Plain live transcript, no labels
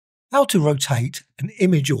How to rotate an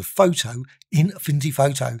image or photo in Affinity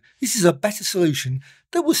Photo. This is a better solution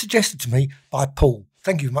that was suggested to me by Paul.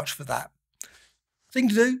 Thank you very much for that. Thing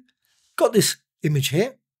to do, got this image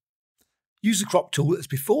here. Use the crop tool as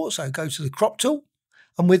before, so go to the crop tool.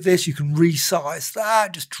 And with this, you can resize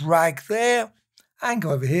that, just drag there and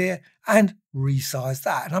go over here and resize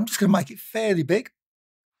that. And I'm just going to make it fairly big.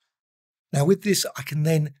 Now with this, I can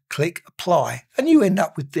then click apply and you end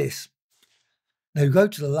up with this. Now you go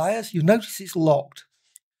to the layers, you'll notice it's locked.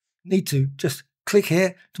 Need to just click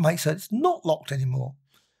here to make sure it's not locked anymore.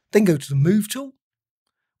 Then go to the move tool.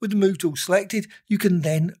 With the move tool selected, you can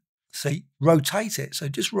then see rotate it. So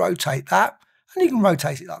just rotate that and you can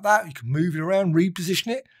rotate it like that. You can move it around, reposition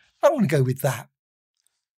it. I'm going to go with that.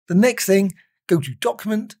 The next thing, go to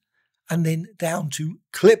document and then down to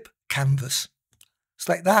clip canvas.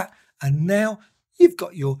 Select that and now you've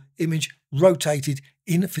got your image rotated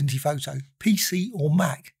in Affinity Photo, PC or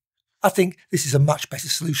Mac. I think this is a much better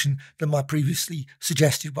solution than my previously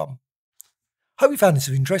suggested one. Hope you found this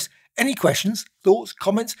of interest. Any questions, thoughts,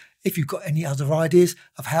 comments? If you've got any other ideas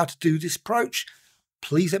of how to do this approach,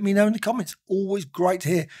 please let me know in the comments. Always great to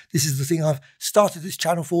hear. This is the thing I've started this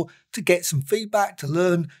channel for, to get some feedback, to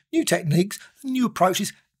learn new techniques, new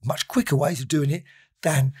approaches, much quicker ways of doing it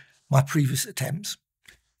than my previous attempts.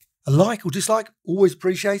 A like or dislike, always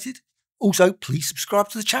appreciated. Also, please subscribe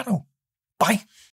to the channel. Bye.